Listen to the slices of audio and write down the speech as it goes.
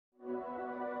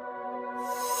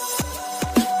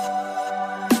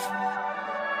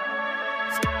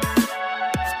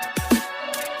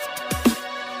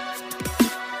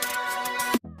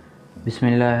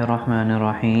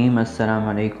बिस्मिल्लाहिर्रहमानिर्रहीम। अस्सलाम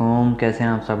वालेकुम। कैसे हैं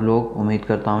आप सब लोग? उम्मीद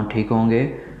करता हूँ ठीक होंगे।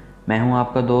 मैं हूँ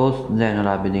आपका दोस्त ज़ैन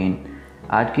आबिदीन।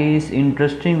 आज की इस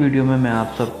इंटरेस्टिंग वीडियो में मैं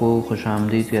आप सबको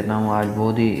खुशामदीद कहता हूँ। आज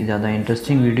बहुत ही ज़्यादा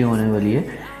इंटरेस्टिंग वीडियो होने वाली है।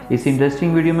 इस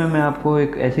इंटरेस्टिंग वीडियो में मैं आपको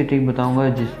एक ऐसी ट्रिक बताऊँगा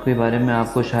जिसके बारे में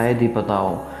आपको शायद ही पता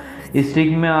हो। इस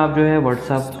ट्रिक में आप जो है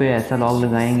व्हाट्सएप पे ऐसा लॉक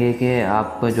लगाएंगे कि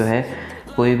आपका जो है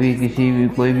कोई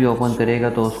भी ओपन करेगा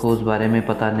तो उसको उस बारे में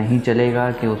पता नहीं चलेगा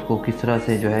कि उसको किस तरह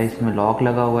से जो है इसमें लॉक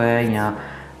लगा हुआ है या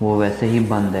वो वैसे ही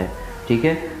बंद है। ठीक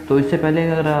है, तो इससे पहले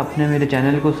अगर आपने मेरे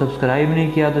चैनल को सब्सक्राइब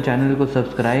नहीं किया तो चैनल को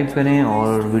सब्सक्राइब करें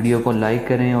और वीडियो को लाइक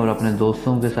करें और अपने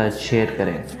दोस्तों के साथ शेयर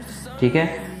करें। ठीक है,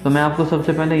 तो मैं आपको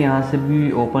सबसे पहले यहाँ से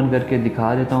भी ओपन करके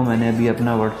दिखा देता हूँ। मैंने अभी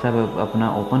अपना व्हाट्सएप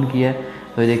अपना ओपन किया है,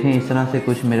 तो देखें इस तरह से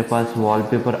कुछ मेरे पास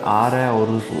वॉलपेपर आ रहा है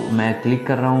और मैं क्लिक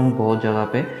कर रहा हूँ बहुत जगह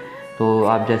पे। तो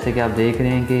आप जैसे कि आप देख रहे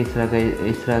हैं कि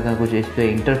इस तरह का कुछ इस पर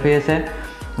इंटरफेस है,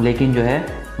 लेकिन जो है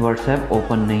व्हाट्सएप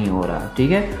ओपन नहीं हो रहा।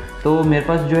 ठीक है, तो मेरे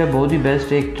पास जो है बहुत ही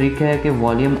बेस्ट एक ट्रिक है कि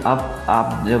वॉल्यूम अप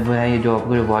आप जब है ये जो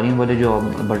आपको जो वॉल्यूम वाले जो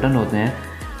बटन होते हैं,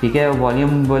 ठीक है,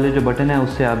 वॉल्यूम वाले जो बटन है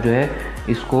उससे आप जो है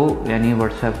इसको यानी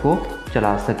व्हाट्सएप को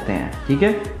चला सकते हैं। ठीक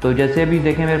है, तो जैसे अभी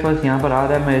देखें मेरे पास यहाँ पर आ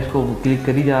रहा है, मैं इसको क्लिक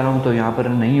कर ही जा रहा हूँ तो यहाँ पर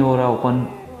नहीं हो रहा ओपन।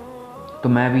 तो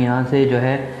मैं अभी यहाँ से जो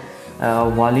है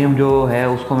वॉल्यूम जो है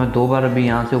उसको मैं 2 बार अभी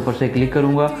यहाँ से ऊपर से क्लिक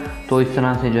करूँगा तो इस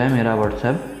तरह से जो है मेरा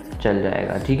व्हाट्सएप चल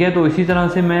जाएगा। ठीक है, तो इसी तरह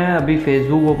से मैं अभी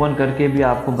फ़ेसबुक ओपन करके भी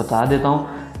आपको बता देता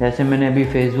हूँ। जैसे मैंने अभी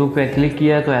फ़ेसबुक पे क्लिक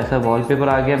किया है तो ऐसा वॉलपेपर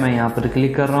आ गया। मैं यहाँ पर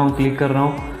क्लिक कर रहा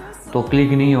हूँ तो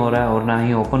क्लिक नहीं हो रहा है और ना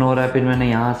ही ओपन हो रहा है। फिर मैंने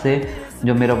यहाँ से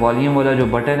जो मेरा वॉल्यूम वाला जो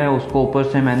बटन है उसको ऊपर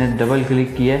से मैंने डबल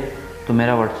क्लिक किया तो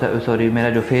मेरा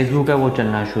जो फेसबुक है वो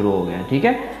चलना शुरू हो गया। ठीक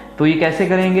है, तो ये कैसे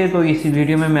करेंगे तो इसी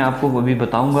वीडियो में मैं आपको अभी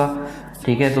बताऊंगा।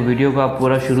 ठीक है, तो वीडियो को आप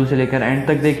पूरा शुरू से लेकर एंड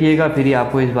तक देखिएगा, फिर ही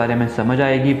आपको इस बारे में समझ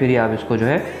आएगी, फिर ही आप इसको जो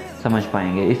है समझ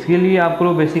पाएंगे। इसके लिए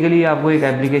आपको बेसिकली आपको एक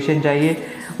एप्लीकेशन चाहिए,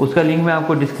 उसका लिंक मैं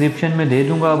आपको डिस्क्रिप्शन में दे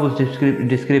दूँगा। आप उस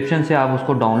डिस्क्रिप्शन से आप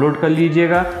उसको डाउनलोड कर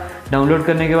लीजिएगा। डाउनलोड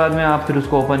करने के बाद में आप फिर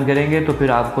उसको ओपन करेंगे तो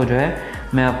फिर आपको जो है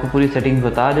मैं आपको पूरी सेटिंग्स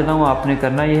बता देता हूँ। आपने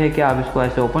करना ये है कि आप इसको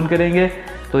ऐसे ओपन करेंगे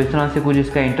तो इस तरह से कुछ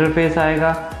इसका इंटरफेस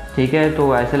आएगा। ठीक है,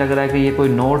 तो ऐसे लग रहा है कि ये कोई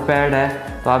नोट पैड है।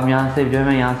 तो आप यहाँ से जो है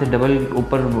मैं यहाँ से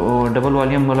डबल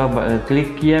वॉल्यूम वाला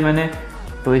क्लिक किया है मैंने,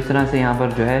 तो इस तरह से यहाँ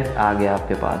पर जो है आ गया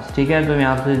आपके पास। ठीक है, तो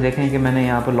यहाँ पर देखें कि मैंने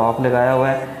यहाँ पर लॉक लगाया हुआ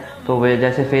है। तो वे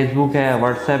जैसे फेसबुक है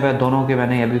व्हाट्सएप है दोनों के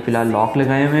मैंने अभी फ़िलहाल लॉक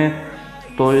लगाए हुए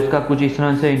हैं। तो इसका कुछ इस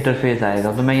तरह से इंटरफेस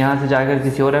आएगा। तो मैं यहाँ से जाकर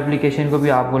किसी और एप्लीकेशन को भी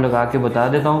आपको लगा के बता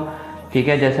देता हूँ। ठीक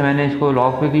है, जैसे मैंने इसको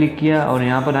लॉक पे क्लिक किया और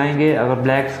यहाँ पर आएंगे। अगर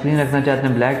ब्लैक स्क्रीन रखना चाहते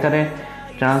हैं ब्लैक करें,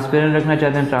 ट्रांसपेरेंट रखना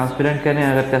चाहते हैं ट्रांसपेरेंट करें,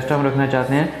 अगर कस्टम रखना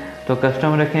चाहते हैं तो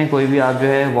कस्टम रखें। कोई भी आप जो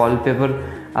है वॉलपेपर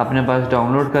अपने पास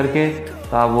डाउनलोड करके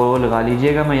तो आप वो लगा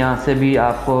लीजिएगा। मैं यहाँ से भी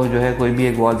आपको जो है कोई भी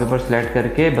एक वॉलपेपर सेलेक्ट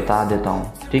करके बता देता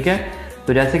हूँ। ठीक है,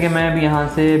 तो जैसे कि मैं अभी यहाँ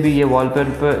से भी ये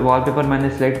वॉलपेपर मैंने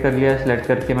सेलेक्ट कर लिया है, सेलेक्ट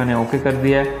करके मैंने ओके कर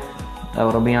दिया है।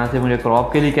 और अभी यहाँ से मुझे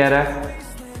क्रॉप के लिए कह रहा है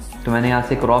तो मैंने यहाँ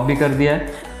से क्रॉप भी कर दिया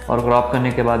है और क्रॉप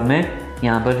करने के बाद में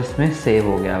यहाँ पर इसमें सेव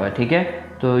हो गया हुआ। ठीक है,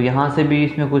 तो यहाँ से भी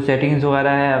इसमें कुछ सेटिंग्स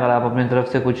वगैरह है। अगर आप अपनी तरफ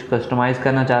से कुछ कस्टमाइज़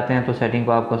करना चाहते हैं तो सेटिंग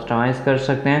को आप कस्टमाइज़ कर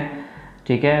सकते हैं।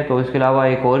 ठीक है, तो इसके अलावा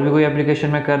एक और भी कोई एप्लीकेशन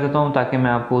मैं कर देता हूँ ताकि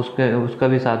मैं आपको उसका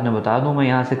भी साथ में बता दूँ। मैं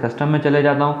यहाँ से कस्टम में चले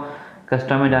जाता हूँ।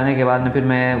 कस्टम में जाने के बाद में फिर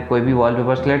मैं कोई भी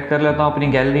वॉलपेपर सेलेक्ट कर लेता हूँ अपनी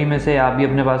गैलरी में से। आप भी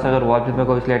अपने पास अगर वॉलपेपर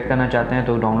को सिलेक्ट करना चाहते हैं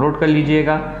तो डाउनलोड कर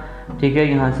लीजिएगा। ठीक है,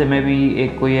 यहाँ से मैं भी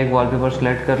कोई एक वॉलपेपर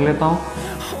सेलेक्ट कर लेता हूँ।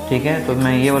 ठीक है, तो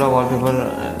मैं ये वाला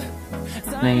वॉलपेपर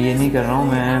नहीं ये नहीं कर रहा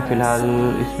हूँ मैं, फ़िलहाल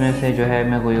इसमें से जो है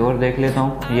मैं कोई और देख लेता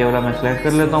हूँ। ये वाला मैं सेलेक्ट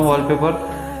कर लेता हूँ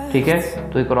वॉलपेपर। ठीक है,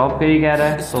 तो ये क्रॉप के लिए कह रहा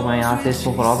है तो मैं यहाँ से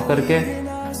इसको क्रॉप करके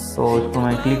तो इसको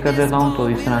मैं क्लिक कर देता हूँ। तो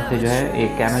इस तरह से जो है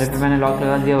एक कैमरे पे मैंने लॉक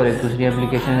लगा दिया और एक दूसरी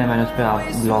एप्लीकेशन है मैंने उस पर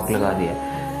आप लॉक लगा दिया।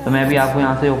 तो मैं भी आपको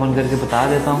यहाँ से ओपन करके बता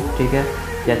देता हूँ। ठीक है,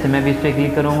 जैसे मैं भी इस पर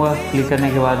क्लिक करूँगा, क्लिक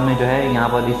करने के बाद में जो है यहाँ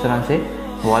पर इस तरह से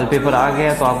वॉलपेपर आ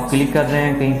गया। तो आप क्लिक कर रहे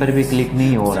हैं कहीं पर भी क्लिक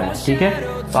नहीं हो रहा है। ठीक है,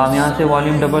 तो आप यहाँ से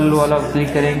वॉल्यूम डबल वाला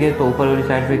क्लिक करेंगे तो ऊपर वाली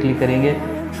साइड पे क्लिक करेंगे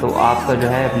तो आपका जो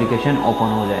है एप्लीकेशन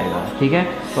ओपन हो जाएगा। ठीक है,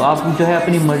 तो आप जो है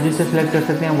अपनी मर्ज़ी से सिलेक्ट कर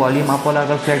सकते हैं। वॉल्यूम अप वाला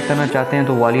अगर सेलेक्ट करना चाहते हैं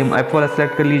तो वॉल्यूम अप वाला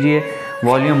सेलेक्ट कर लीजिए।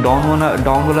 वॉल्यूम डाउन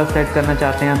वाला सेलेक्ट करना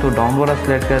चाहते हैं तो डाउन वाला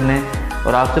सेलेक्ट कर लें।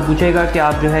 और आपसे पूछेगा कि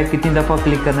आप जो है कितनी दफ़ा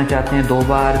क्लिक करना चाहते हैं, 2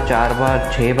 बार 4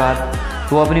 बार 6 बार।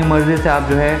 तो अपनी मर्ज़ी से आप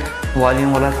जो है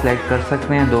वॉल्यूम वाला सेलेक्ट कर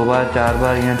सकते हैं, 2 बार 4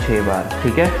 बार या 6 बार।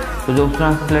 ठीक है, तो जो उस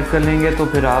तरह से सेलेक्ट कर लेंगे तो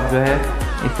फिर आप जो है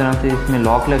इस तरह से इसमें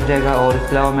लॉक लग जाएगा। और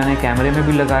इसके अलावा मैंने कैमरे में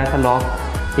भी लगाया था लॉक।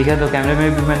 ठीक है, तो कैमरे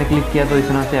में भी मैंने क्लिक किया तो इस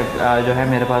तरह से जो है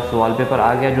मेरे पास वॉलपेपर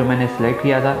आ गया जो मैंने सेलेक्ट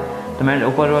किया था। तो मैं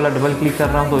ऊपर वाला डबल क्लिक कर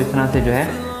रहा हूँ तो इस तरह से जो है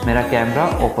मेरा कैमरा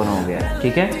ओपन हो गया।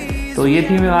 ठीक है, तो ये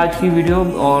थी आज की वीडियो,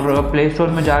 और प्ले स्टोर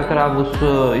में जाकर आप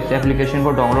इस एप्लीकेशन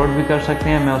को डाउनलोड भी कर सकते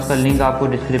हैं। मैं उसका लिंक आपको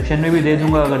डिस्क्रिप्शन में भी दे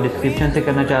दूंगा, अगर डिस्क्रिप्शन से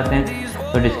करना चाहते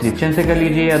हैं तो डिस्क्रिप्शन से कर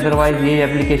लीजिए। अदरवाइज़ ये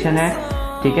एप्लीकेशन है,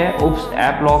 ठीक है, उप्स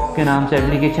ऐप लॉक के नाम से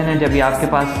एप्लीकेशन है। जब ये आपके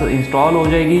पास इंस्टॉल हो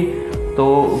जाएगी तो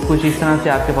कुछ इस तरह से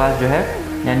आपके पास जो है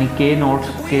यानी के नोट्स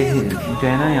के जो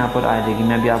है ना यहाँ पर आ जाएगी।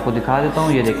 मैं भी आपको दिखा देता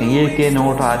हूँ, ये देखें, ये के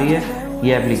नोट आ रही है,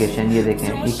 ये एप्लीकेशन, ये देखें,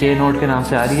 ये के नोट के नाम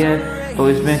से आ रही है। तो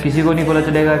इसमें किसी को नहीं पता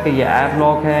चलेगा कि ये ऐप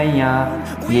लॉक है या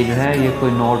ये जो है ये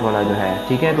कोई नोट वाला जो है,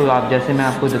 ठीक है। तो आप जैसे मैं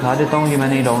आपको दिखा देता हूँ, ये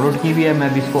मैंने डाउनलोड की भी है,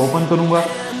 मैं भी इसको ओपन करूँगा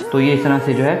तो ये इस तरह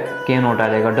से जो है के नोट आ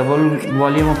जाएगा। डबल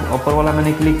वॉल्यूम ऊपर वाला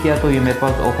मैंने क्लिक किया तो ये मेरे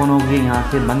पास ओपन होगी। यहाँ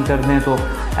से बंद कर दें तो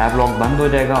ऐप लॉक बंद हो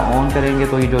जाएगा। ऑन करेंगे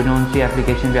तो ये जो सी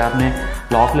एप्लीकेशन पे आपने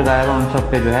लॉक लगाया हुआ उन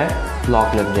सब पे जो है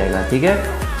लॉक लग जाएगा, ठीक है।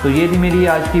 तो ये थी मेरी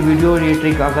आज की वीडियो और ये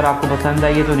ट्रिक। अगर आपको पसंद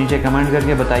आई है तो नीचे कमेंट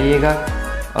करके बताइएगा।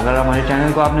 अगर हमारे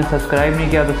चैनल को आपने सब्सक्राइब नहीं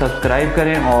किया तो सब्सक्राइब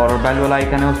करें और बेल वाला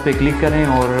आइकन है उस पर क्लिक करें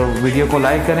और वीडियो को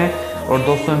लाइक करें और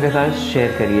दोस्तों के साथ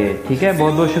शेयर करिए, ठीक है।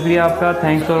 बहुत बहुत शुक्रिया आपका।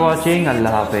 Thanks for watching.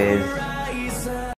 अल्लाह हाफिज़।